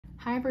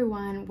Hi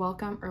everyone,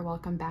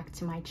 welcome back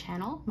to my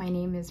channel. My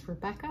name is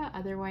Rebecca,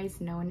 otherwise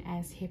known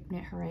as Hip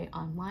Knit Hooray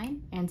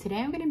Online, and today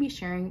I'm going to be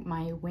sharing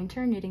my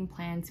winter knitting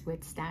plans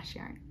with stash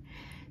yarn.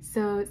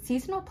 So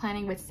seasonal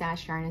planning with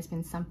stash yarn has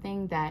been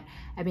something that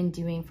I've been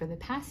doing for the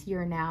past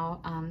year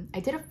now. I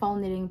did a fall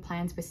knitting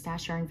plans with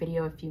stash yarn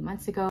video a few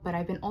months ago, but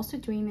I've been also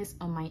doing this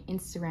on my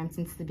Instagram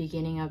since the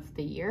beginning of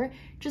the year,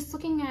 just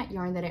looking at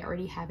yarn that I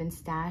already have in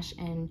stash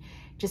and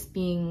just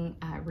being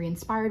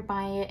re-inspired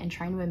by it and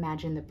trying to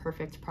imagine the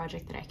perfect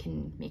project that I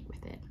can make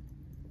with it.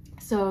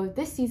 So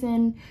this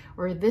season,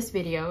 or this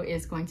video,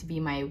 is going to be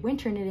my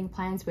winter knitting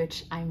plans,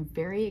 which I'm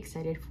very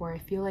excited for. I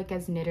feel like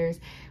as knitters,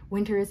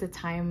 winter is a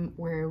time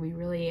where we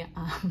really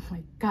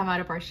like come out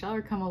of our shell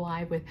or come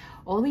alive with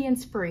all the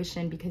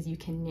inspiration, because you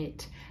can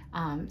knit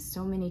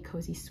so many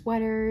cozy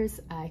sweaters,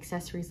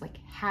 accessories like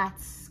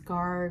hats,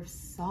 scarves,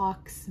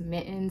 socks,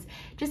 mittens,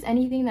 just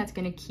anything that's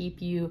going to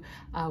keep you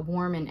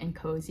warm and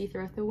cozy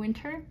throughout the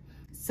winter.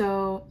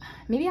 So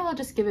maybe I'll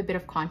just give a bit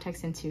of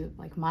context into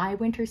like my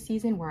winter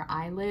season where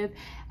I live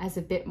as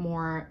a bit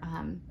more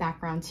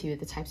background to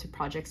the types of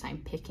projects I'm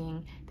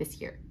picking this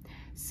year.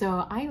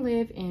 So I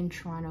live in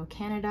Toronto,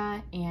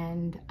 Canada,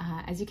 and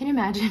as you can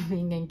imagine,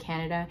 being in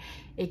Canada,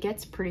 it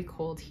gets pretty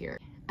cold here.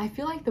 I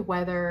feel like the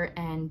weather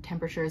and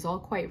temperature is all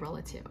quite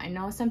relative. I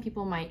know some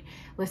people might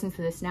listen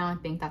to this now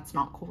and think that's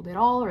not cold at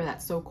all, or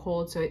that's so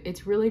cold. So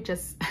it's really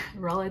just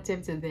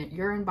relative to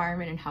your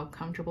environment and how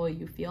comfortable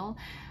you feel.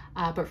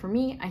 But for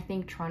me, I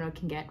think Toronto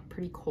can get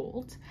pretty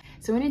cold.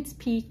 So in its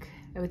peak,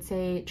 I would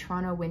say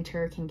Toronto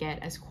winter can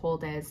get as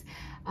cold as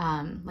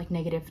like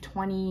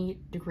 -20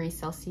 degrees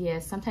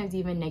Celsius, sometimes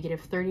even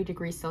 -30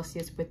 degrees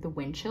Celsius with the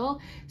wind chill.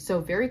 So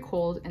very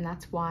cold, and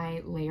that's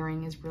why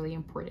layering is really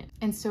important.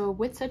 And so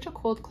with such a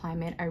cold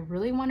climate, I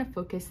really want to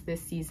focus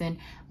this season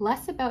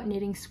less about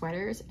knitting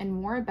sweaters and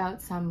more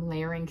about some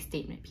layering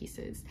statement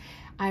pieces.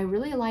 I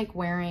really like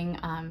wearing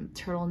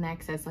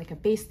turtlenecks as like a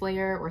base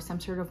layer or some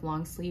sort of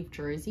long sleeve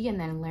jersey, and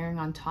then layering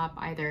on top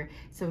either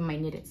some of my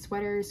knitted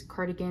sweaters,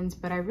 cardigans,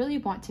 but I really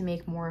want to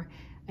make more,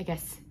 I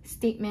guess,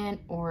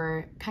 statement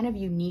or kind of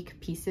unique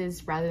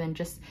pieces rather than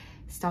just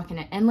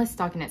endless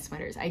stockinette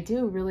sweaters. I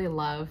do really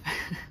love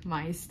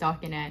my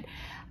stockinette,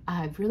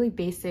 really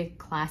basic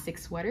classic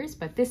sweaters,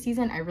 but this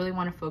season I really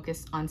want to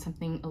focus on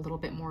something a little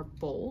bit more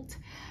bold.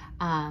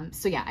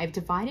 So yeah, I've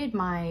divided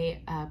my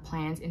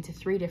plans into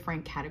 3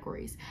 different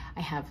categories.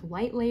 I have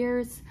light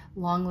layers,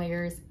 long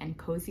layers, and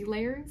cozy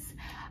layers.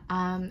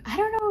 I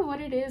don't know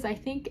what it is. I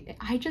think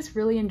I just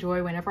really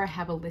enjoy whenever I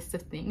have a list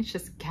of things,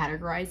 just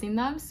categorizing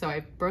them. So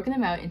I've broken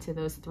them out into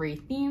those 3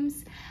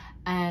 themes,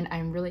 and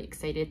I'm really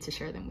excited to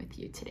share them with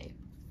you today.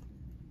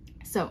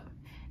 So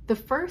the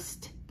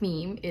first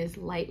theme is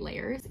light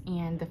layers,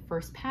 and the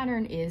first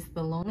pattern is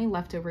the Lonely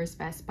Leftovers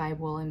vest by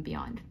Wool &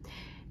 Beyond.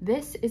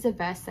 This is a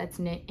vest that's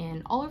knit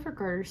in all over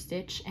garter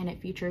stitch, and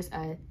it features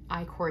a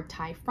I-cord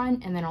tie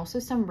front and then also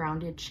some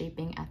rounded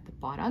shaping at the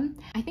bottom.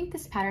 I think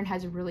this pattern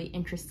has a really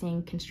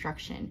interesting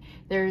construction.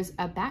 There's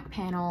a back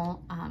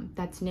panel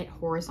that's knit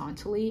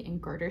horizontally in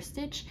garter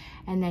stitch,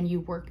 and then you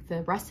work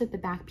the rest of the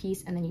back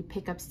piece, and then you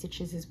pick up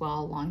stitches as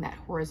well along that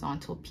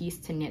horizontal piece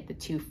to knit the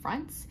 2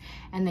 fronts,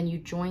 and then you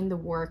join the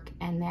work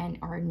and then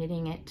are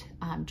knitting it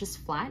just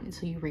flat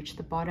until you reach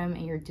the bottom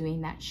and you're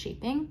doing that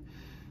shaping.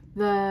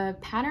 The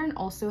pattern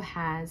also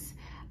has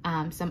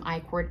some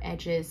I-cord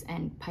edges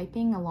and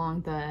piping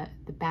along the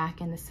back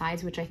and the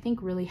sides, which I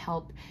think really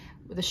help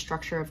with the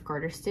structure of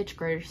garter stitch.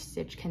 Garter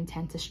stitch can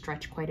tend to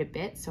stretch quite a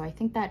bit, so I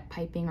think that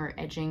piping or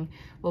edging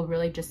will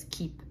really just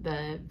keep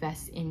the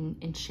vest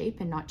in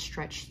shape and not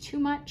stretch too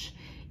much.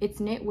 It's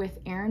knit with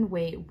Aran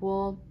weight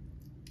wool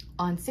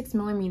on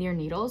 6mm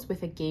needles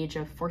with a gauge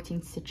of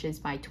 14 stitches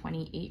by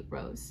 28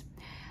 rows.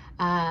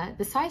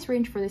 The size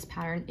range for this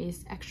pattern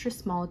is extra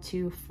small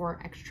to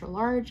 4 extra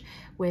large,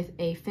 with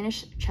a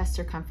finished chest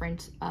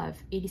circumference of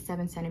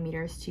 87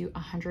 centimeters to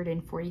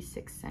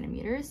 146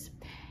 centimeters.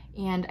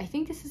 And I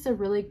think this is a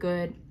really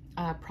good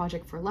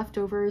project for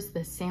leftovers.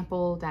 The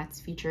sample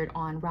that's featured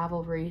on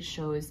Ravelry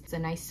shows a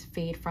nice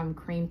fade from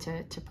cream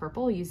to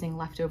purple using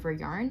leftover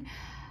yarn,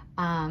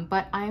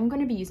 but I'm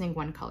going to be using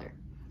one color.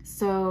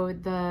 So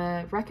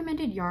the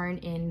recommended yarn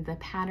in the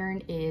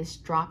pattern is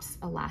Drops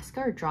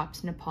Alaska or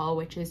Drops Nepal,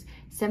 which is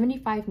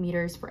 75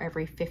 meters for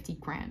every 50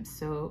 grams.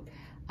 So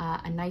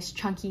a nice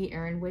chunky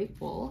Aran weight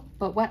wool.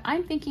 But what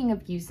I'm thinking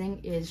of using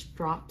is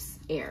Drops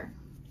Air.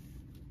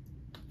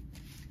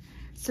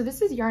 So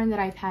this is yarn that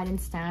I've had in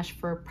stash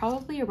for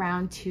probably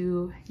around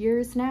 2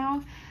 years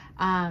now.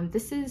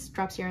 This is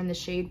Drops Air in the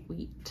shade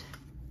Wheat.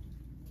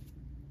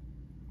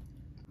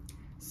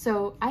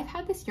 So I've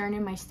had this yarn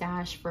in my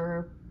stash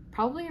for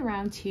probably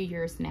around 2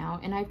 years now,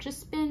 and I've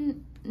just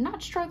been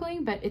not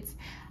struggling, but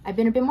I've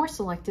been a bit more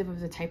selective of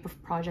the type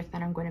of project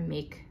that I'm going to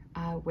make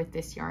with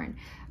this yarn.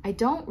 I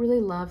don't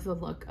really love the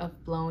look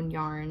of blown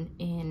yarn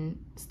in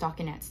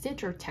stockinette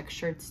stitch or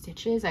textured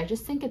stitches. I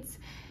just think it's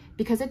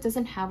because it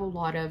doesn't have a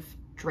lot of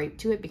drape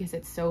to it, because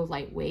it's so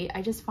lightweight.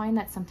 I just find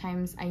that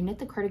sometimes I knit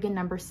the cardigan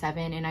number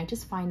 7 and I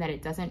just find that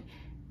it doesn't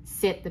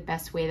sit the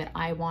best way that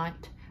I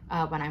want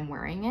when I'm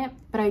wearing it,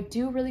 but I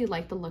do really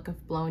like the look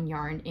of blown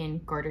yarn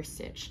in garter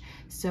stitch.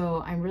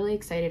 So I'm really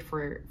excited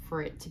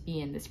for it to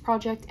be in this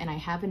project, and I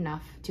have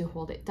enough to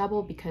hold it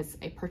double because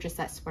I purchased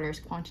that sweater's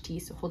quantity,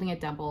 so holding it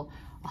double,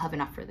 I'll have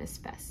enough for this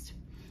vest.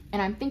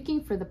 And I'm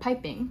thinking for the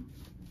piping,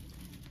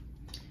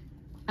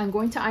 I'm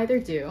going to either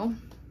do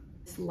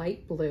this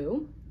light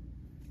blue.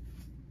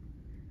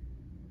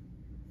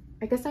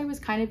 I guess I was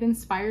kind of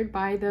inspired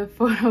by the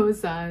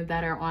photos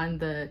that are on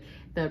the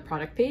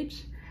product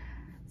page.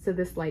 So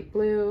this light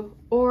blue,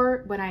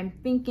 or what I'm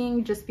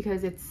thinking, just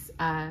because it's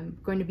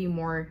going to be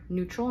more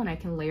neutral and I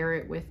can layer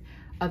it with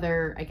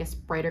other, I guess,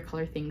 brighter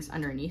color things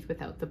underneath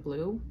without the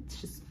blue.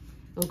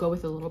 It'll go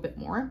with a little bit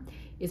more,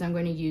 is I'm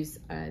going to use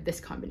this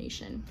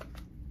combination.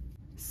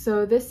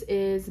 So this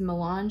is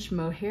Melange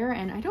Mohair,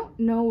 and I don't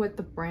know what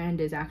the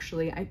brand is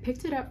actually. I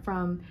picked it up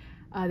from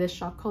this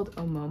shop called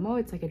Omomo.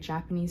 It's like a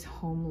Japanese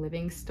home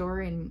living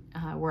store in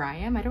where I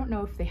am. I don't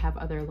know if they have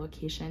other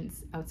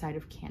locations outside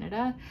of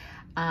Canada,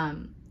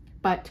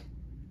 but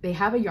they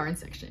have a yarn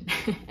section.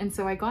 And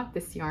so I got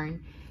this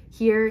yarn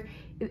here.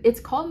 It's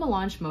called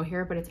Melange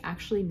Mohair, but it's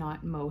actually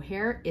not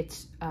mohair.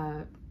 It's,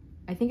 I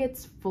think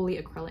it's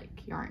fully acrylic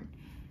yarn.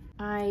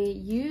 I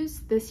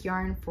used this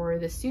yarn for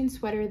the Soon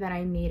sweater that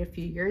I made a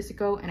few years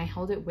ago, and I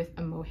held it with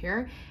a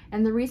mohair.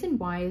 And the reason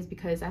why is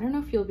because, I don't know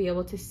if you'll be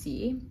able to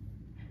see,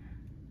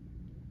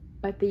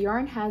 but the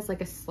yarn has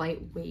like a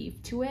slight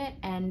wave to it,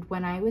 and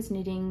when I was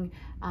knitting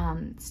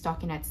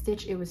stockinette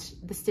stitch,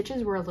 the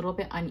stitches were a little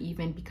bit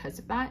uneven because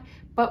of that.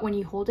 But when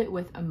you hold it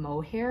with a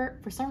mohair,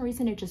 for some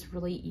reason it just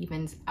really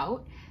evens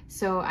out.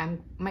 So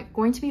I'm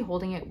going to be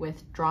holding it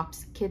with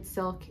Drops Kid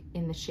Silk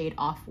in the shade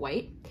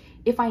Off-White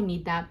if I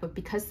need that, but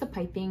because the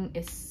piping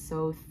is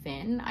so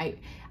thin, I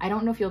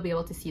don't know if you'll be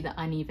able to see the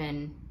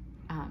uneven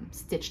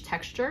stitch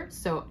texture,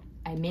 so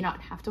I may not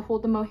have to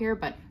hold the mohair,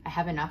 but I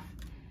have enough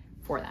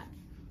for that.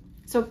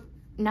 So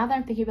now that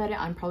I'm thinking about it,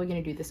 I'm probably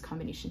going to do this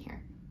combination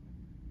here.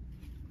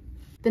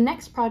 The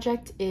next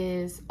project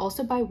is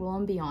also by Wool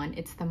 & Beyond.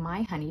 It's the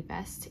My Honey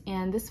vest,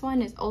 and this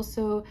one is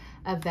also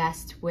a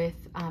vest with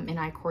an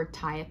I-cord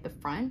tie at the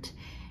front,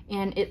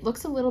 and it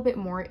looks a little bit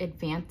more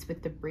advanced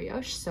with the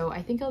brioche, so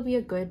I think it'll be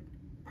a good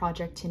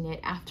project to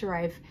knit after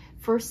I've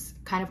first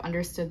kind of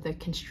understood the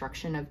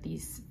construction of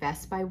these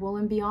vests by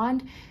Wool &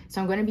 Beyond. So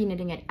I'm going to be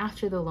knitting it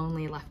after the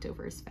Lonely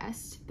Leftovers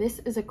vest. This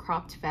is a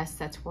cropped vest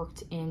that's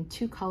worked in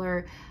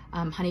 2-color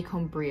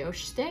honeycomb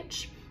brioche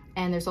stitch,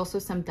 and there's also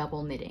some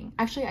double knitting.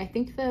 Actually, I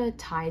think the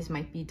ties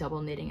might be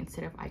double knitting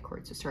instead of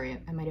I-cord, so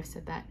sorry, I might have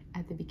said that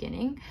at the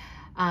beginning.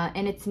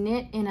 And it's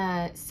knit in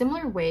a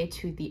similar way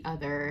to the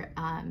other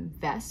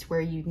vest,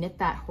 where you knit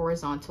that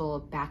horizontal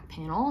back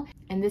panel.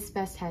 And this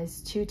vest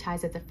has 2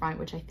 ties at the front,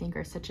 which I think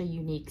are such a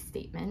unique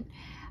statement.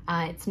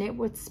 It's knit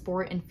with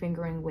sport and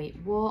fingering weight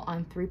wool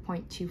on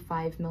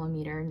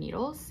 3.25mm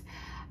needles.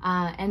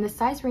 And the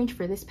size range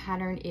for this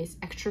pattern is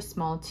extra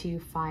small to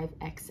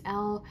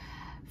 5XL,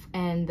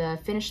 and the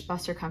finished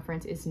bust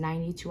circumference is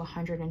 90 to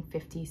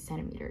 150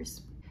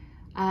 centimeters.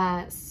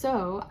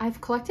 So I've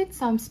collected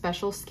some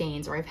special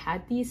skeins, or I've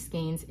had these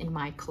skeins in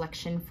my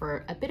collection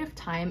for a bit of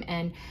time,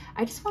 and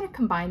I just want to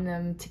combine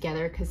them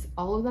together because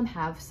all of them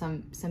have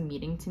some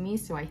meaning to me.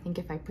 So I think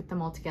if I put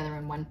them all together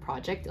in one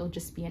project, it'll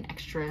just be an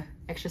extra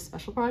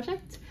special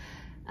project.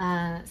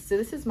 So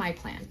this is my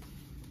plan.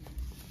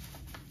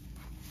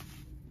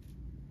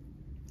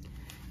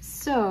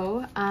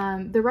 So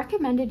the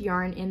recommended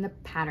yarn in the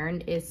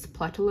pattern is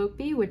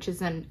Plötulopi, which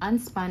is an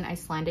unspun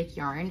Icelandic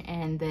yarn,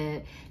 and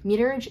the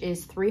meterage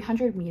is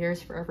 300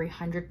 meters for every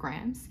 100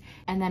 grams.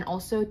 And then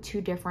also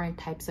 2 different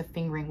types of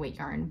fingering weight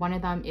yarn. One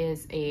of them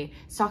is a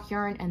sock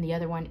yarn, and the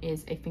other one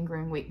is a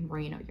fingering weight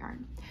merino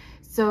yarn.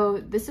 So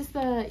this is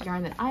the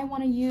yarn that I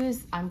want to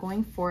use. I'm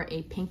going for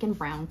a pink and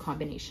brown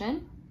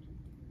combination,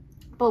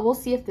 but we'll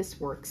see if this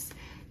works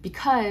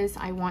because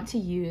I want to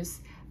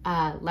use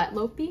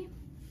Lättlopi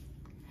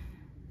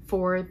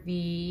for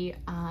the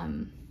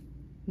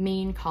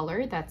main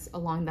color that's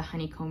along the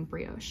honeycomb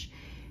brioche.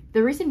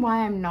 The reason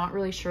why I'm not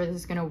really sure this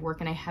is gonna work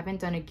and I haven't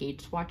done a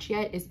gauge swatch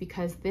yet is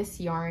because this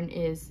yarn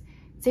is,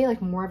 say,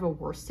 like more of a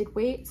worsted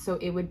weight, so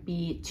it would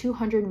be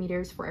 200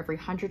 meters for every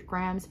 100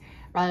 grams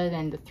rather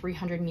than the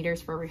 300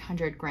 meters for every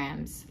 100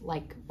 grams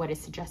like what is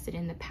suggested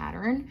in the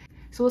pattern.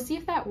 So we'll see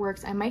if that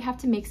works. I might have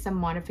to make some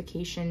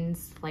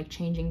modifications, like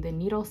changing the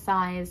needle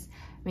size,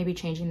 maybe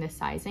changing the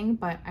sizing,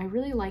 but I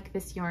really like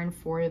this yarn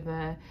for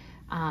the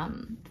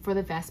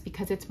vest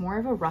because it's more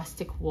of a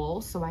rustic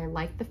wool. So I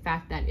like the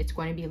fact that it's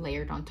going to be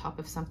layered on top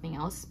of something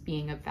else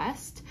being a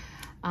vest.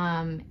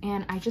 And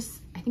I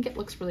think it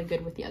looks really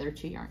good with the other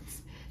 2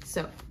 yarns.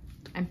 So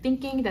I'm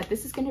thinking that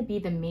this is going to be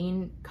the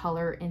main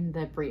color in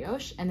the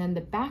brioche, and then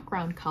the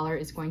background color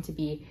is going to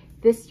be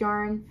this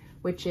yarn,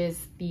 which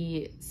is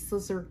the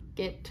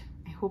Slicergit.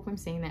 I hope I'm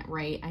saying that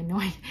right. I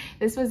know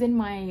this was in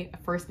my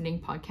first knitting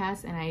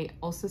podcast, and I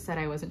also said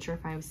I wasn't sure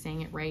if I was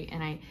saying it right,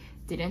 and I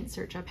didn't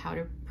search up how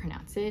to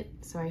pronounce it,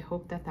 so I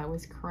hope that that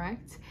was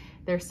correct.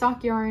 There's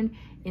sock yarn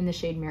in the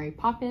shade Mary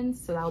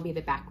Poppins, so that'll be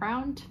the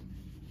background.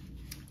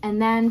 And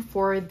then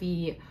for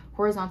the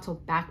horizontal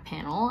back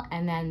panel,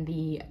 and then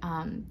the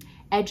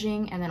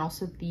edging, and then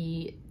also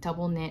the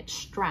double knit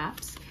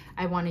straps,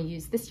 I want to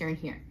use this yarn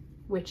here,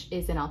 which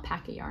is an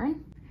alpaca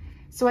yarn.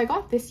 So I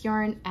got this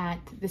yarn at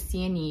the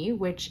CNE,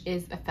 which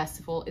is a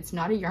festival. It's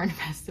not a yarn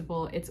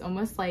festival. It's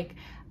almost like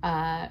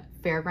a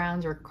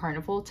fairgrounds or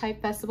carnival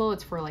type festival.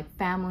 It's for like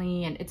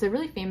family, and it's a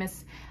really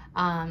famous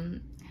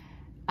event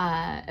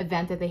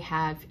that they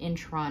have in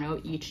Toronto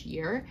each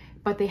year.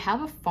 But they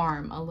have a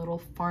farm, a little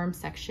farm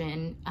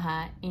section,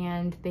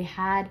 and they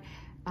had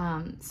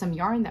some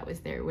yarn that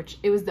was there, which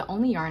it was the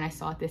only yarn I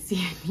saw at the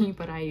CNE,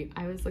 but I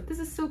was like, this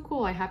is so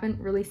cool. I haven't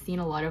really seen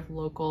a lot of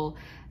local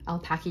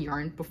alpaca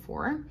yarn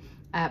before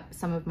at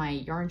some of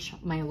my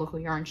local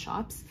yarn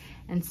shops,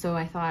 and so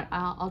I thought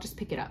I'll just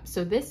pick it up.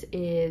 So this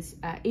is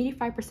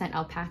 85%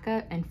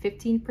 alpaca and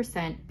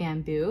 15%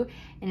 bamboo,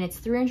 and it's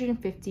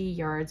 350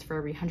 yards for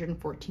every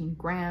 114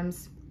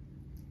 grams.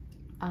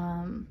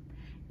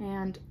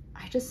 And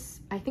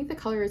I think the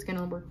color is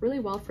gonna work really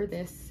well for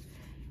this,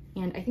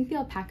 and I think the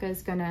alpaca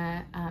is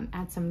gonna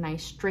add some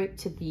nice drape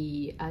to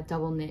the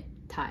double knit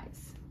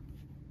ties.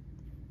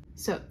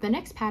 So the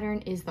next pattern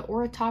is the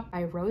Aura Top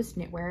by Rose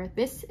Knitwear.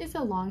 This is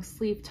a long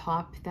sleeve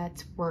top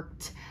that's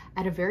worked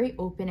at a very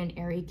open and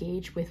airy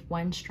gauge with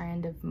one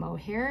strand of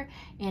mohair,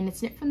 and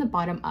it's knit from the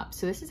bottom up.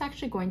 So this is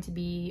actually going to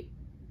be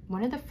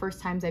one of the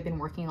first times I've been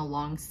working a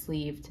long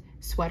sleeved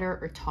sweater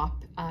or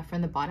top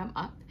from the bottom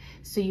up.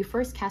 So you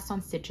first cast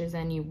on stitches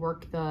and you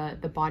work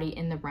the body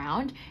in the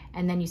round,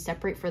 and then you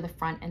separate for the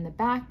front and the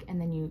back,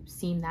 and then you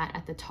seam that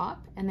at the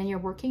top, and then you're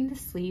working the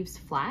sleeves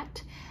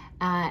flat.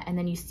 And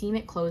then you seam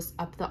it close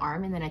up the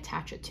arm and then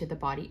attach it to the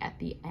body at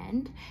the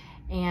end.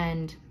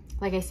 And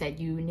like I said,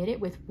 you knit it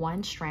with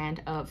one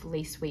strand of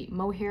lace weight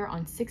mohair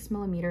on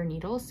 6mm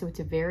needles. So it's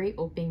a very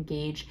open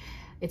gauge.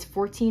 It's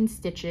 14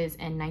 stitches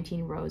and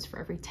 19 rows for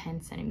every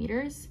 10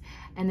 centimeters.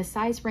 And the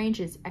size range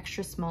is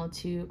extra small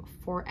to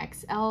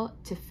 4XL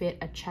to fit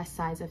a chest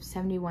size of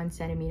 71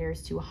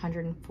 centimeters to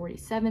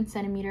 147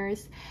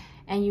 centimeters.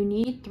 And you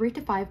need 3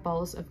 to 5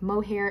 balls of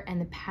mohair,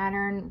 and the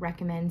pattern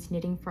recommends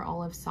knitting for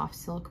all of soft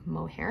silk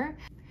mohair.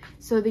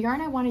 So the yarn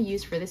I want to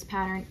use for this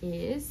pattern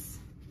is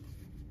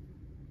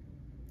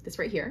this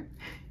right here.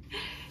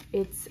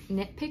 It's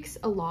Knit Picks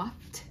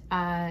Aloft,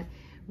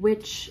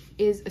 which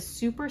is a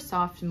super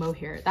soft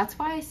mohair. That's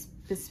why I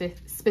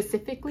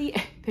specifically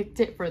picked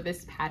it for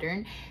this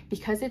pattern,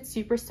 because it's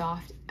super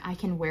soft. I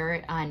can wear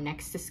it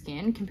next to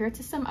skin compared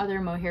to some other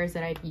mohairs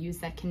that I've used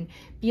that can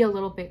be a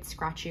little bit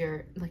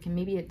scratchier, like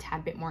maybe a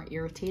tad bit more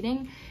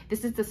irritating.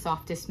 This is the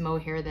softest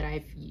mohair that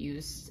I've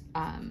used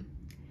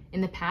in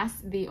the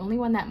past. The only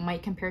one that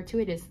might compare to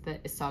it is the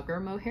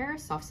Isagar mohair,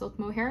 soft silk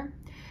mohair.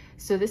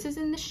 So this is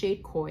in the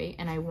shade Koi,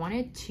 and I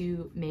wanted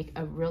to make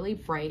a really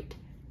bright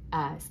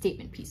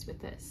statement piece with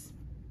this.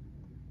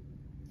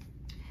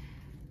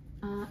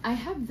 I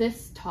have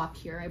this top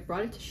here. I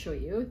brought it to show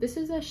you. This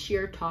is a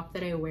sheer top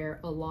that I wear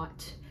a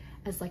lot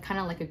as like kind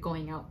of like a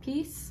going out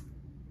piece.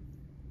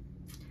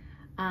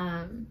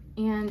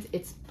 And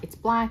it's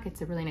black.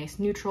 It's a really nice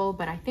neutral,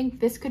 but I think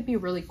this could be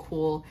really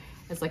cool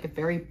as like a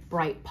very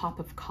bright pop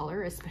of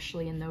color,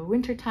 especially in the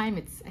winter time.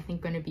 It's, I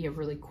think, going to be a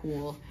really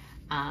cool,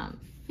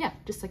 yeah,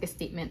 just like a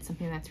statement,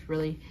 something that's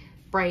really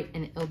bright,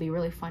 and it'll be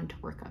really fun to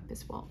work up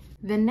as well.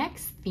 The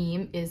next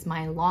theme is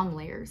my long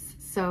layers.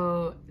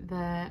 So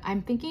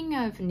I'm thinking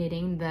of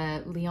knitting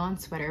the Lyon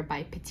sweater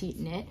by Petite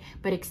Knit,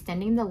 but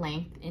extending the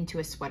length into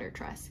a sweater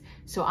dress.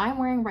 So I'm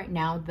wearing right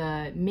now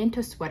the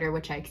Minto Sweater,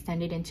 which I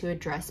extended into a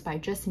dress by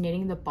just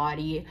knitting the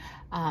body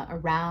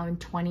around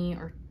 20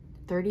 or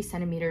 30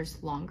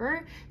 centimeters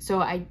longer.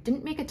 So I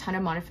didn't make a ton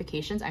of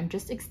modifications. I'm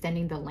just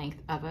extending the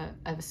length of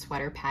a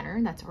sweater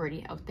pattern that's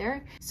already out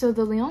there. So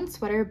the Lyon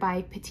sweater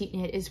by Petite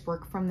Knit is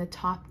worked from the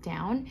top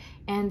down,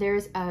 and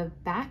there's a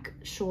back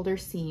shoulder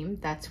seam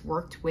that's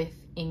worked with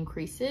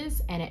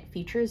increases, and it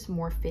features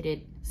more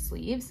fitted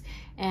sleeves,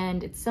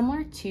 and it's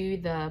similar to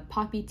the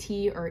Poppy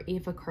Tee or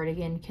Ava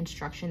cardigan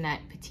construction that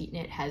Petite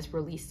Knit has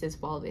released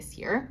as well this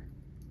year.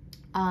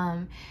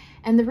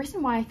 And the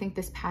reason why I think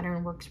this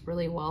pattern works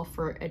really well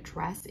for a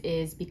dress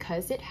is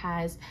because it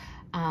has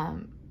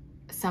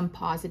some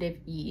positive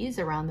ease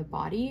around the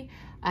body.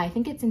 I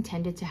think it's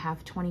intended to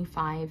have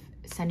 25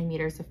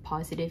 centimeters of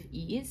positive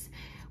ease,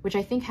 which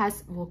I think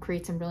will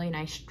create some really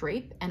nice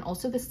drape, and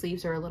also the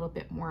sleeves are a little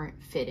bit more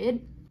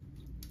fitted.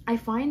 I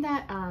find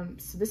that,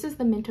 so this is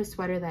the Minto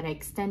Sweater that I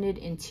extended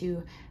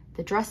into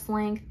the dress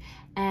length,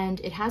 and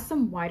it has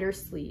some wider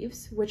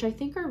sleeves, which I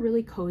think are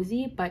really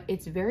cozy, but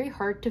it's very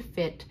hard to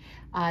fit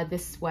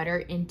this sweater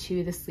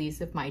into the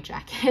sleeves of my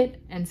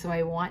jacket. And so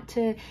I want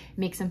to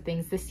make some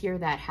things this year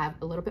that have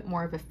a little bit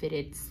more of a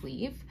fitted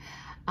sleeve.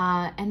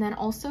 And then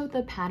also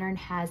the pattern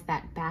has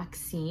that back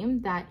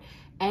seam that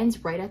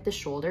ends right at the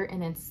shoulder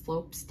and then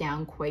slopes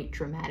down quite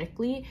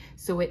dramatically.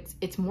 So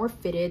it's more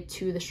fitted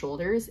to the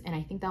shoulders, and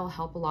I think that will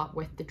help a lot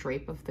with the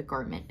drape of the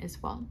garment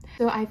as well.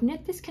 So I've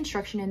knit this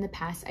construction in the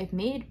past. I've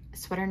made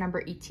sweater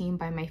number 18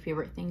 by My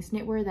Favorite Things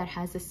Knitwear that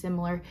has a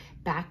similar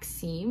back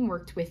seam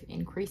worked with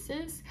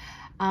increases.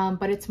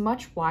 but it's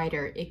much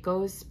wider. It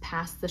goes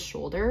past the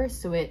shoulder,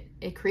 so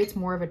it creates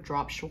more of a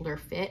drop shoulder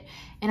fit.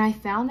 And I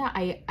found that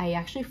I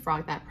actually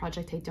frogged that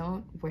project. I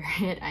don't wear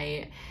it.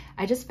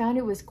 I just found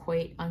it was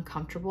quite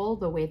uncomfortable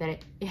the way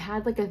that it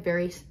had like a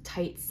very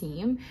tight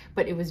seam,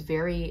 but it was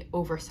very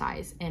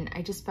oversized, and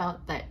I just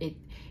felt that it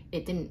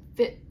didn't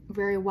fit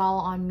very well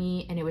on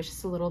me, and it was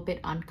just a little bit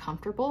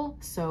uncomfortable.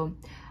 So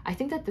I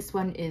think that this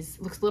one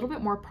looks a little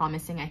bit more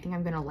promising. I think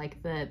I'm gonna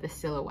like the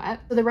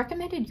silhouette. So the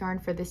recommended yarn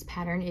for this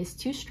pattern is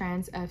 2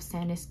 strands of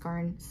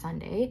Sandisgarn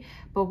Sunday,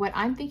 but what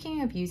I'm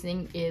thinking of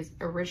using is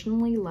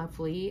Originally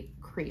Lovely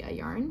Kriya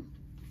yarn.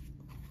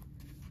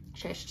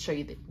 Actually, I should show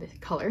you the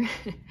color.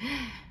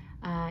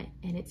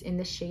 And it's in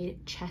the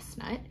shade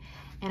Chestnut.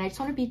 And I just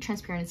want to be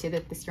transparent and say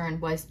that this yarn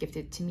was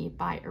gifted to me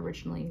by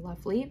Originally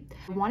Lovely.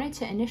 I wanted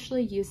to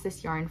initially use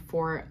this yarn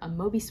for a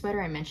Moby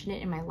sweater. I mentioned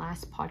it in my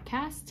last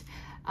podcast,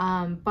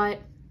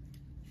 but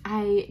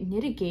I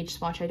knit a gauge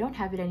swatch. I don't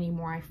have it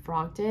anymore. I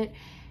frogged it,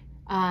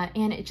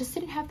 and it just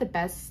didn't have the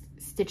best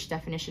stitch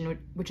definition,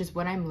 which is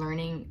what I'm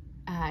learning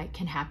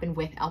can happen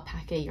with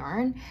alpaca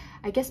yarn.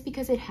 I guess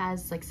because it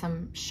has like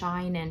some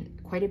shine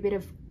and quite a bit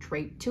of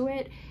drape to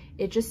it,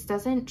 it just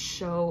doesn't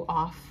show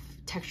off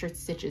textured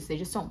stitches. They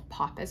just don't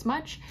pop as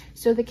much.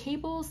 So the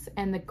cables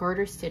and the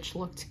garter stitch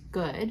looked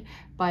good,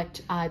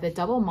 but the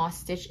double moss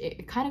stitch,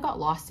 it kind of got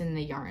lost in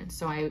the yarn.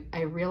 So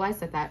I realized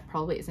that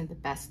probably isn't the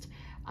best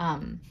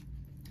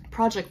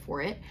project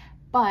for it,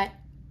 but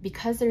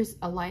because there's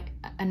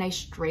a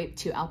nice drape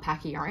to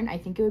alpaca yarn, I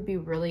think it would be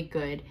really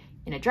good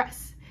in a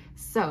dress.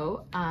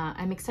 So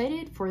I'm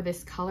excited for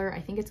this color. I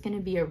think it's going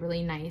to be a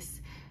really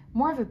nice,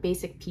 more of a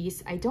basic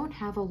piece. I don't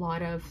have a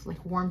lot of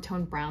like warm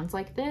tone browns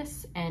like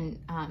this and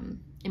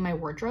in my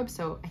wardrobe,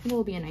 so I think it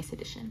will be a nice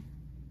addition.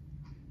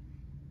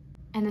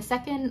 And the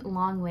second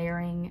long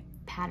layering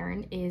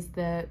pattern is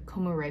the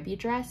Komorebi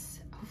dress.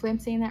 Hopefully I'm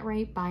saying that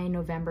right, by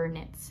November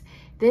Knits.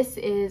 This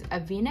is a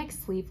v-neck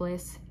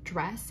sleeveless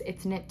dress.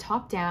 It's knit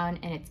top down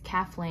and it's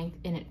calf length,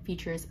 and it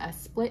features a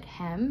split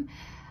hem.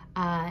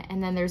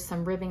 And then there's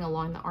some ribbing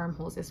along the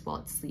armholes as well.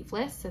 It's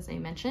sleeveless, as I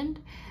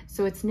mentioned.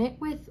 So it's knit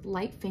with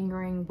light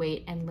fingering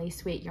weight and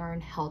lace weight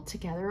yarn held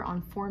together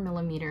on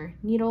 4mm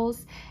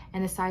needles,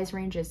 and the size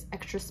range is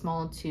extra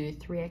small to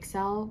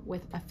 3XL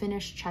with a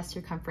finished chest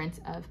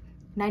circumference of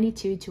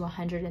 92 to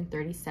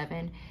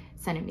 137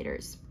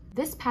 centimeters.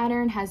 This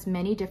pattern has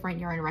many different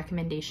yarn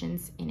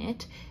recommendations in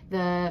it.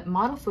 The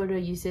model photo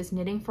uses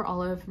knitting for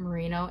olive,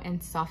 merino,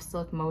 and soft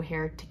silk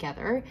mohair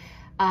together.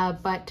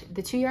 But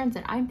the 2 yarns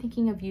that I'm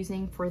thinking of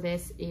using for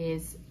this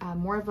is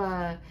more of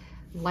a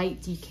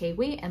light DK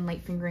weight and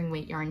light fingering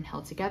weight yarn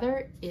held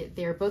together.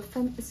 They're both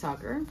from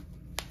Isager.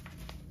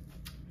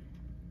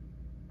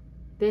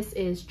 This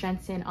is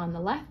Jensen on the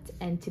left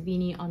and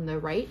Tabini on the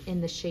right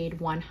in the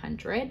shade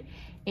 100.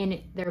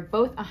 And they're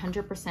both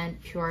 100%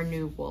 pure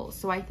new wool.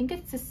 So I think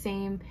it's the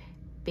same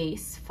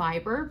base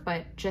fiber,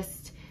 but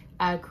just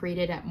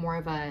created at more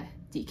of a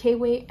DK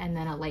weight and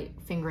then a light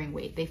fingering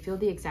weight. They feel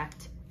the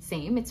exact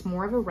same. It's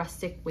more of a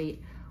rustic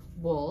weight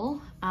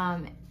wool,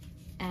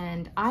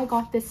 and I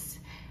got this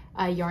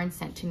yarn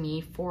sent to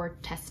me for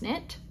test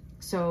knit,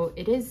 so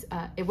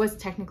it was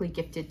technically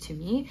gifted to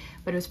me,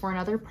 but it was for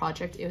another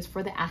project. It was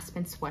for the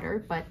Aspen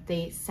sweater, but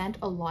they sent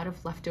a lot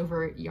of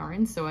leftover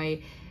yarn, so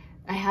I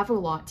have a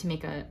lot to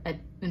make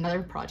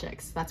another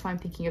project. So that's why I'm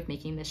thinking of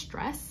making this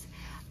dress,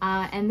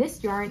 and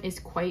this yarn is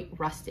quite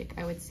rustic,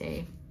 I would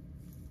say,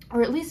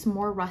 or at least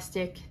more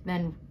rustic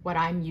than what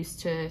I'm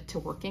used to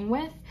working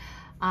with.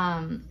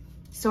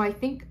 So I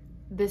think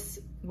this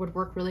would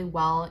work really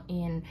well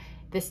in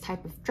this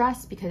type of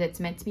dress because it's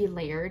meant to be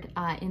layered.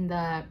 In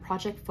the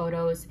project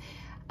photos,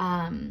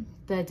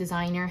 the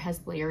designer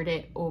has layered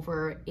it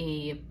over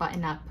a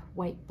button-up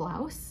white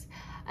blouse.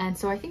 And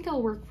so I think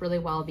it'll work really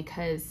well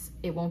because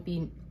it won't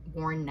be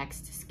worn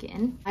next to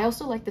skin. I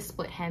also like the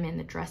split hem in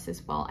the dress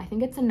as well. I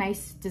think it's a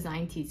nice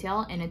design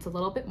detail, and it's a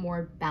little bit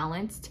more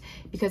balanced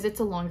because it's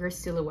a longer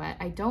silhouette.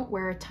 I don't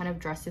wear a ton of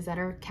dresses that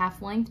are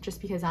calf length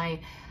just because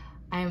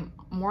I'm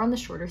more on the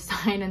shorter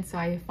side, and so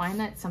I find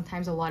that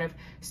sometimes a lot of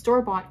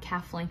store-bought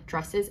calf length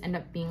dresses end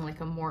up being like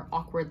a more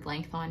awkward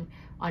length on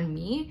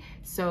me.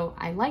 So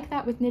I like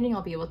that with knitting.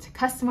 I'll be able to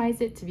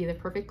customize it to be the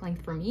perfect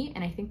length for me,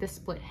 and I think the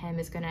split hem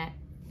is gonna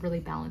really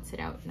balance it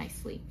out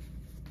nicely.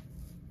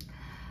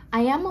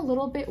 I am a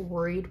little bit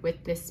worried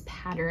with this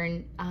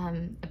pattern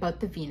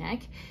about the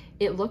v-neck.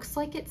 It looks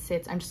like it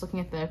sits, I'm just looking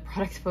at the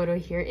product photo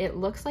here, it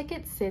looks like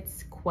it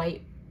sits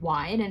quite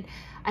wide, and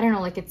I don't know,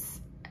 like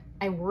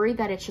I worry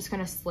that it's just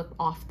gonna slip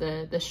off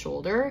the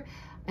shoulder.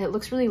 It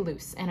looks really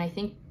loose, and I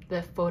think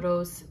the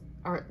photos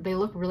they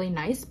look really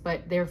nice,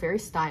 but they're very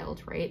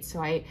styled, right?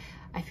 So I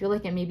feel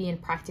like maybe in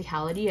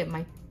practicality it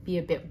might be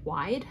a bit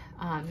wide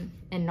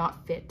and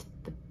not fit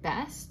the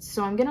best.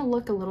 So I'm gonna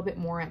look a little bit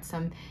more at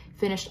some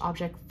finished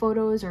object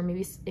photos, or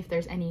maybe if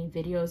there's any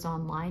videos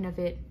online of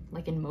it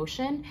like in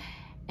motion,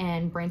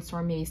 and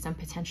brainstorm maybe some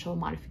potential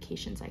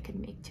modifications I could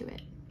make to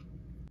it.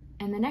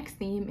 And the next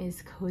theme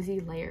is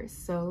cozy layers.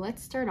 So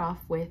let's start off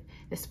with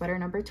the sweater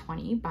number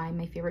 20 by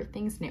My Favorite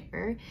Things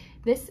Knitwear.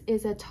 This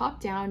is a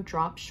top-down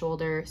drop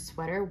shoulder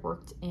sweater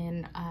worked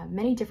in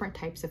many different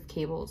types of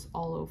cables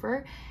all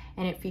over,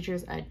 and it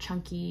features a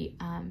chunky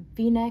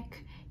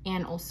v-neck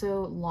and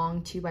also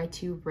long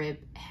 2x2 rib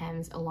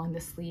hems along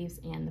the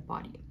sleeves and the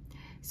body.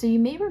 So you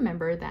may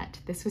remember that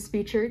this was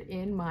featured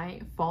in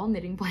my fall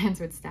knitting plans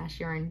with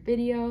stash yarn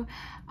video.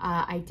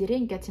 I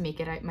didn't get to make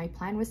it. My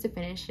plan was to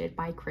finish it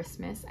by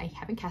Christmas. I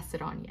haven't cast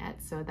it on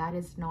yet, so that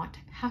is not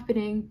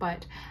happening,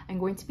 but I'm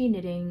going to be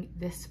knitting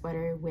this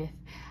sweater with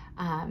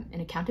an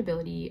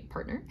accountability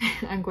partner.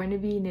 I'm going to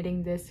be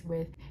knitting this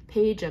with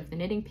Paige of the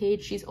Knitting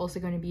Page. She's also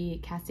going to be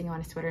casting on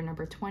a sweater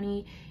number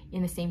 20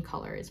 in the same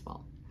color as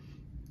well.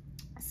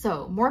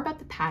 So more about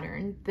the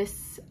pattern.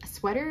 This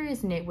sweater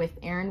is knit with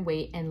Aran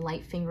weight and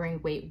light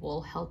fingering weight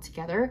wool held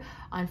together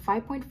on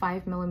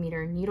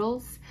 5.5mm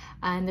needles.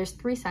 And there's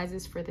 3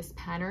 sizes for this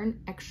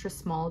pattern, extra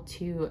small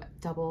to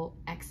double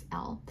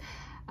XL,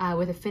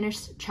 with a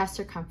finished chest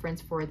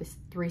circumference for the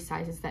 3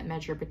 sizes that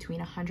measure between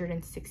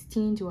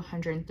 116 to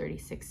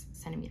 136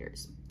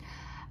 centimeters.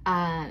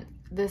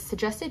 The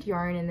suggested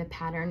yarn in the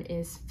pattern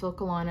is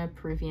Filcolana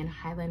Peruvian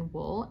Highland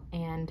wool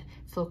and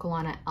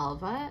Filcolana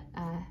Alva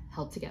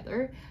held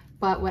together.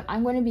 But what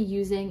I'm going to be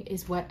using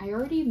is what I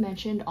already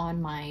mentioned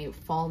on my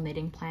fall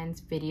knitting plans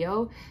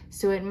video.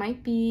 So it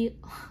might be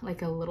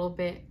like a little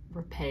bit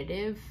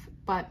repetitive,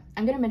 but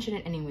I'm going to mention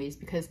it anyways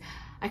because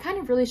I kind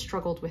of really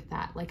struggled with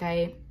that. Like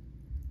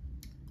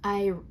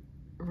I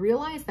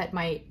realized that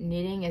my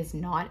knitting is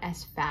not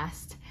as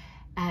fast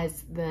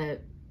as the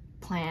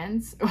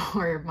plans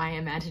or my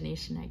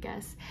imagination, I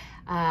guess.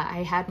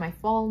 I had my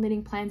fall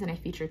knitting plans and I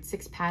featured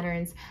 6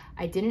 patterns.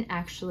 I didn't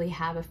actually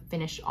have a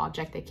finished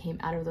object that came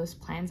out of those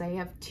plans. I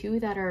have 2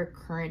 that are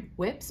current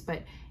whips,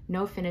 but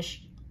no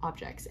finished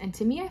objects. And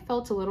to me, I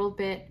felt a little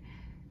bit,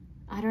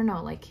 I don't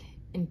know, like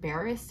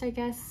embarrassed, I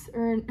guess,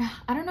 or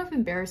I don't know if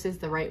embarrassed is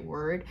the right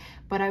word,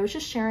 but I was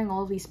just sharing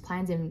all of these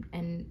plans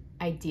and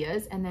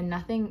ideas, and then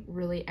nothing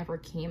really ever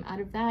came out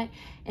of that.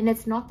 And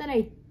it's not that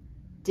I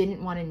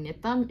didn't want to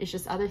knit them, it's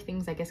just other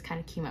things I guess kind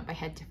of came up. I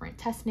had different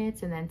test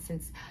knits, and then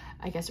since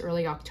I guess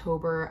early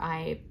October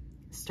I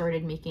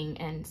started making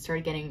and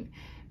started getting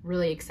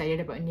really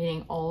excited about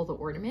knitting all the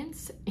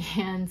ornaments.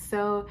 And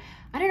so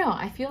I don't know,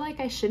 I feel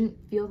like I shouldn't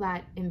feel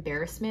that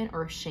embarrassment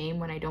or shame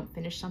when I don't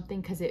finish something,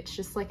 because it's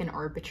just like an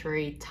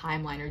arbitrary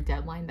timeline or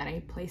deadline that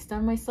I placed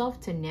on myself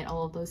to knit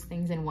all of those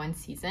things in one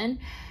season.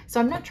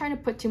 So I'm not trying to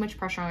put too much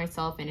pressure on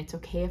myself, and it's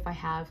okay if I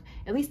have,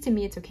 at least to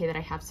me, it's okay that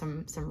I have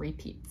some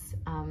repeats,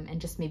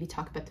 and just maybe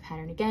talk about the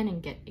pattern again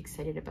and get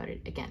excited about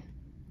it again.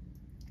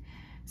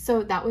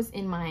 So that was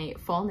in my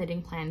fall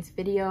knitting plans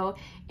video,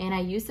 and I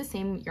used the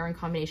same yarn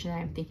combination that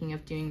I'm thinking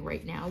of doing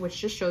right now, which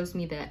just shows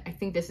me that I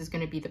think this is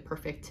going to be the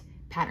perfect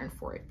pattern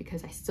for it,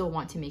 because I still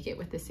want to make it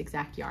with this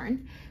exact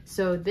yarn.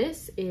 So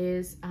this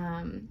is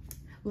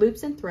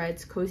Loops and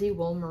Threads Cozy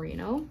Wool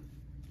Merino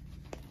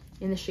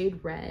in the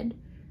shade Red,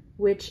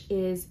 which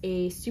is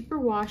a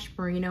superwash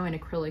merino and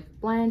acrylic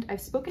blend.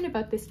 I've spoken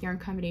about this yarn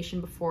combination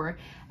before.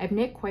 I've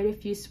knit quite a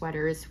few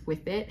sweaters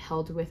with it,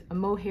 held with a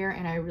mohair,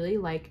 and I really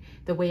like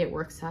the way it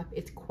works up.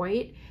 It's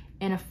quite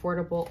an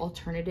affordable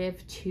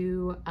alternative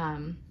to,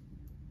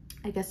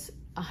 I guess,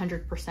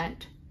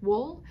 100%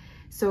 wool.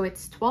 So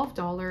it's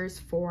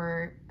 $12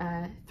 for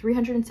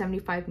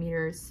 375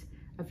 meters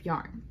of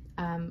yarn,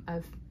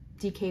 of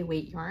DK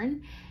weight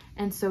yarn.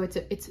 And so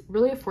it's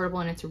really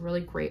affordable, and it's a really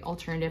great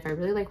alternative. I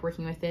really like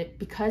working with it.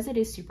 Because it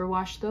is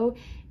superwash though,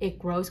 it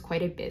grows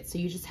quite a bit. So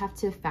you just have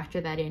to factor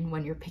that in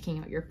when you're picking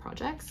out your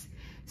projects.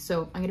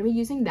 So I'm gonna be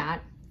using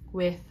that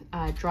with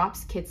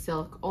Drops Kid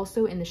Silk,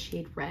 also in the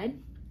shade Red.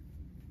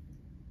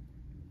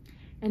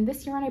 And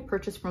this yarn I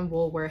purchased from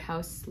Wool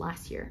Warehouse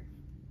last year.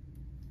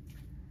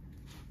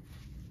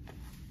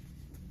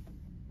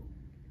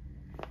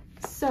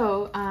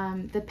 So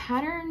the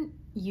pattern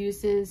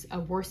uses a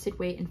worsted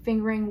weight and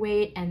fingering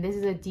weight, and this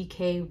is a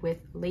DK with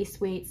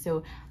lace weight,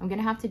 so I'm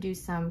gonna have to do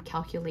some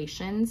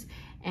calculations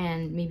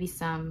and maybe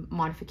some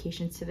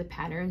modifications to the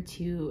pattern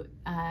to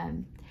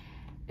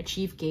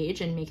achieve gauge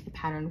and make the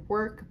pattern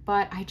work.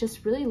 But I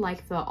just really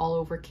like the all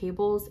over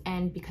cables,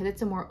 and because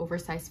it's a more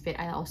oversized fit,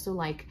 I also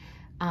like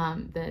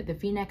the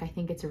v-neck. I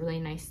think it's a really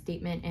nice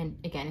statement, and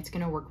again, it's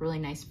gonna work really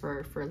nice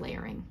for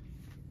layering.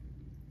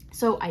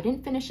 So I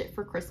didn't finish it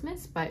for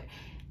Christmas, but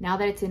now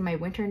that it's in my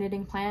winter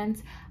knitting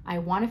plans, I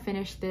want to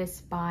finish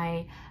this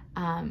by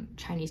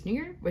Chinese New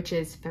Year, which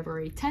is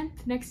February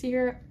 10th next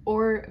year,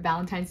 or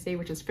Valentine's Day,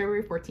 which is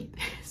February 14th.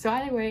 So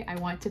either way, I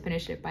want to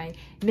finish it by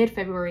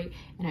mid-February,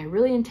 and I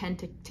really intend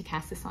to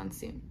cast this on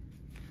soon.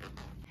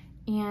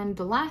 And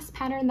the last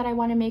pattern that I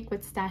want to make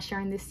with stash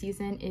yarn this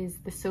season is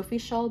the Sophie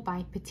Shawl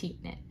by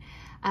Petite Knit.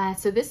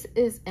 So this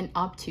is an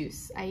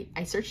obtuse.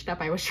 I searched it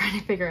up. I was trying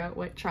to figure out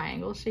what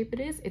triangle shape it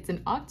is. It's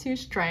an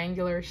obtuse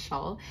triangular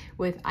shawl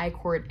with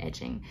I-cord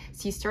edging.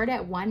 So you start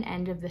at one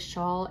end of the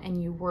shawl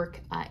and you work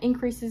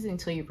increases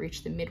until you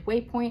reach the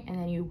midway point, and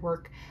then you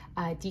work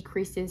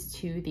decreases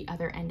to the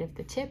other end of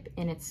the tip,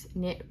 and it's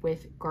knit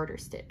with garter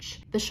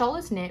stitch. The shawl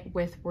is knit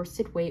with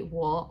worsted weight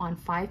wool on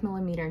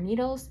 5mm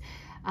needles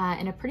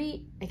and a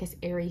pretty, I guess,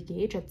 airy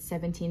gauge at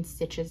 17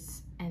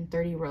 stitches and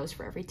 30 rows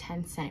for every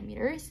 10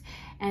 centimeters.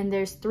 And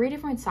there's 3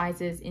 different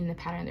sizes in the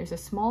pattern. There's a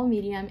small,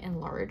 medium, and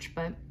large,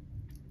 but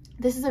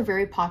this is a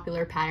very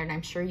popular pattern.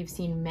 I'm sure you've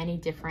seen many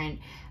different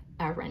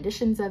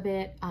renditions of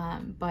it,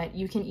 but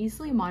you can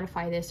easily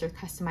modify this or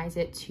customize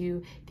it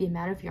to the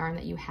amount of yarn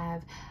that you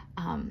have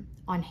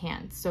on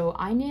hand. So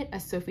I knit a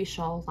Sophie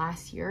shawl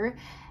last year,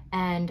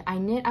 and I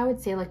knit, I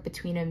would say, like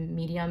between a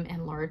medium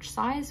and large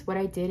size. What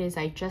I did is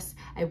I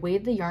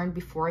weighed the yarn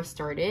before I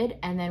started,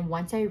 and then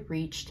once I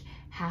reached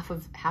half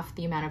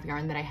the amount of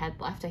yarn that I had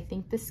left, I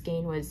think the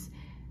skein was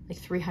like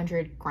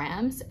 300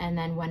 grams, and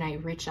then when I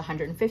reached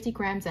 150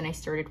 grams, then I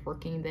started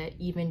working the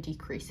even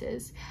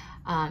decreases.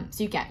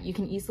 So you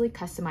can easily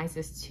customize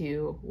this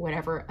to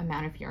whatever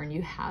amount of yarn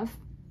you have.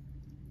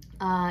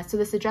 So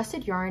the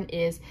suggested yarn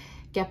is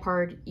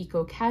Gepard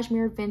Eco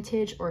Cashmere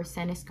Vintage or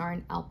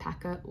Seniscarn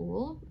Alpaca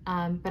Wool,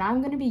 but I'm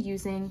going to be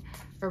using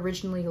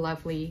Originally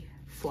Lovely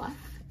Fluff.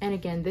 And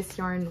again, this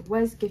yarn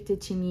was gifted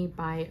to me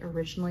by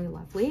Originally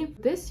Lovely.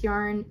 This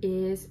yarn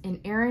is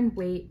an Aran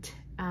weight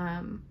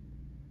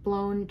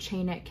blown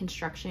chainette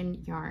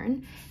construction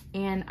yarn,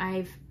 and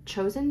I've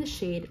chosen the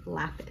shade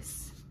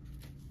Lapis,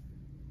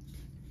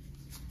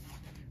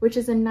 which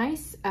is a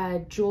nice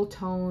jewel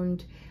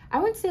toned, I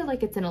wouldn't say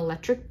like it's an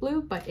electric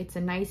blue, but it's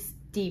a nice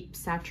deep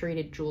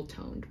saturated jewel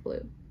toned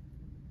blue.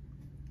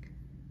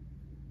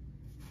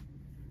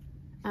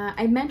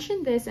 I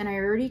mentioned this and I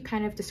already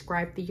kind of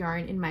described the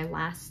yarn in my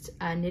last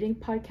knitting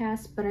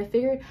podcast, but I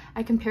figured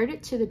I compared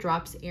it to the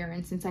Drops Air,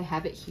 and since I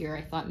have it here,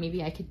 I thought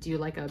maybe I could do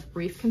like a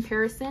brief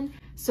comparison.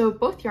 So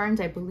both yarns,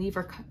 I believe,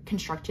 are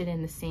constructed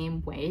in the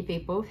same way. They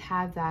both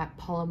have that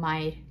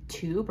polyamide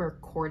tube or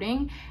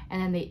cording,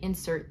 and then they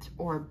insert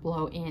or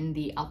blow in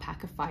the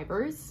alpaca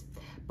fibers.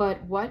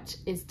 But what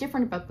is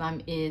different about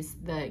them is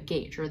the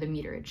gauge or the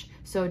meterage.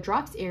 So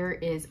Drops Air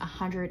is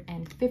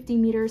 150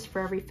 meters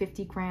for every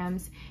 50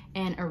 grams,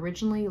 and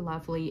Originally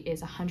Lovely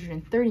is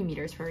 130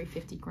 meters for every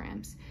 50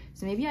 grams.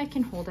 So maybe I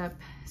can hold up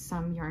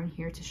some yarn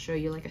here to show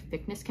you like a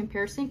thickness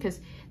comparison, because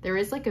there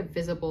is like a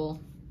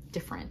visible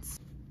difference.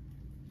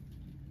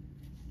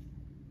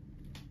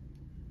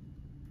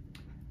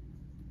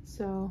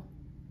 So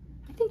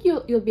I think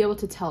you'll be able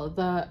to tell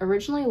the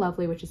Originally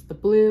Lovely, which is the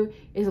blue,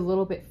 is a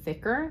little bit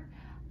thicker.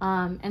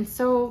 And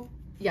so,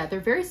 yeah, they're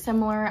very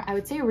similar. I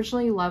would say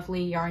Originally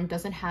Lovely yarn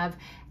doesn't have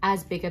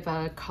as big of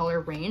a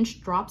color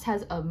range. Drops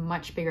has a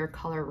much bigger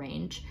color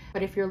range.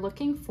 But if you're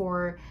looking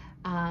for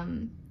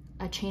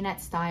a chainette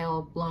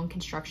style blown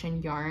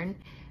construction yarn,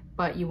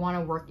 but you want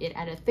to work it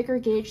at a thicker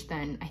gauge,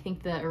 then I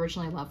think the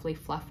Originally Lovely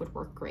Fluff would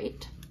work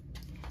great.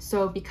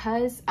 So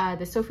because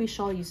the Sophie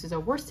shawl uses a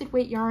worsted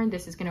weight yarn,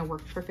 this is going to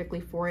work perfectly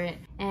for it.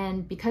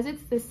 And because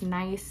it's this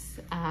nice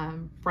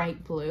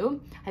bright blue,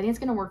 I think it's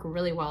going to work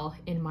really well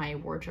in my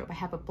wardrobe. I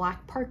have a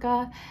black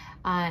parka,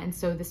 and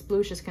so this blue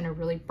is just going to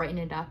really brighten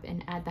it up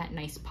and add that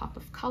nice pop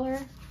of color.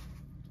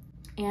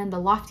 And the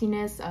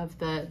loftiness of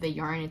the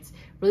yarn, it's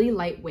really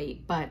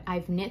lightweight, but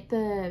I've knit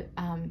the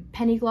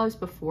penny gloves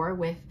before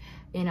with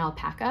an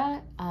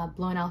alpaca,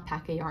 blown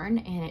alpaca yarn,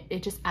 and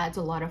it just adds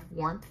a lot of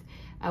warmth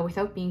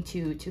without being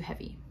too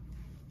heavy.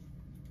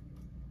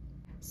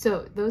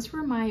 So those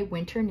were my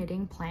winter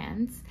knitting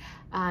plans.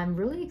 I'm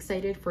really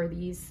excited for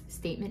these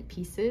statement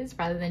pieces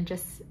rather than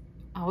just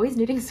always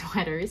knitting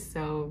sweaters.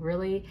 So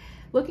really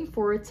looking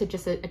forward to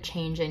just a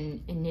change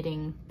in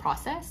knitting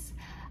process.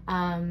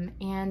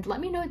 And let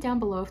me know down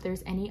below if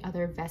there's any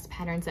other vest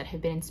patterns that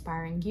have been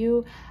inspiring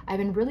you. I've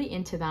been really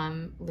into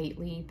them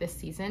lately this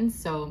season.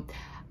 So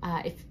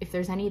if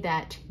there's any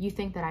that you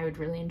think that I would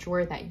really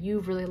enjoy, that you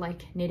really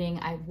like knitting,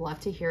 I'd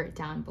love to hear it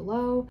down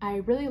below. I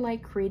really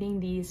like creating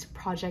these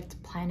project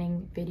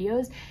planning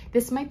videos.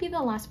 This might be the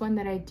last one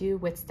that I do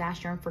with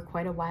stash yarn for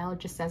quite a while,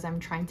 just as I'm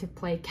trying to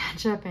play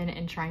catch up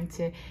and trying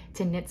to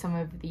knit some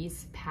of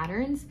these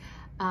patterns.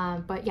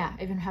 But yeah,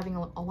 I've been having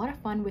a lot of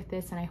fun with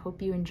this, and I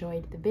hope you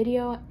enjoyed the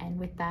video. And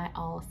with that,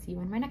 I'll see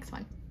you in my next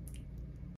one.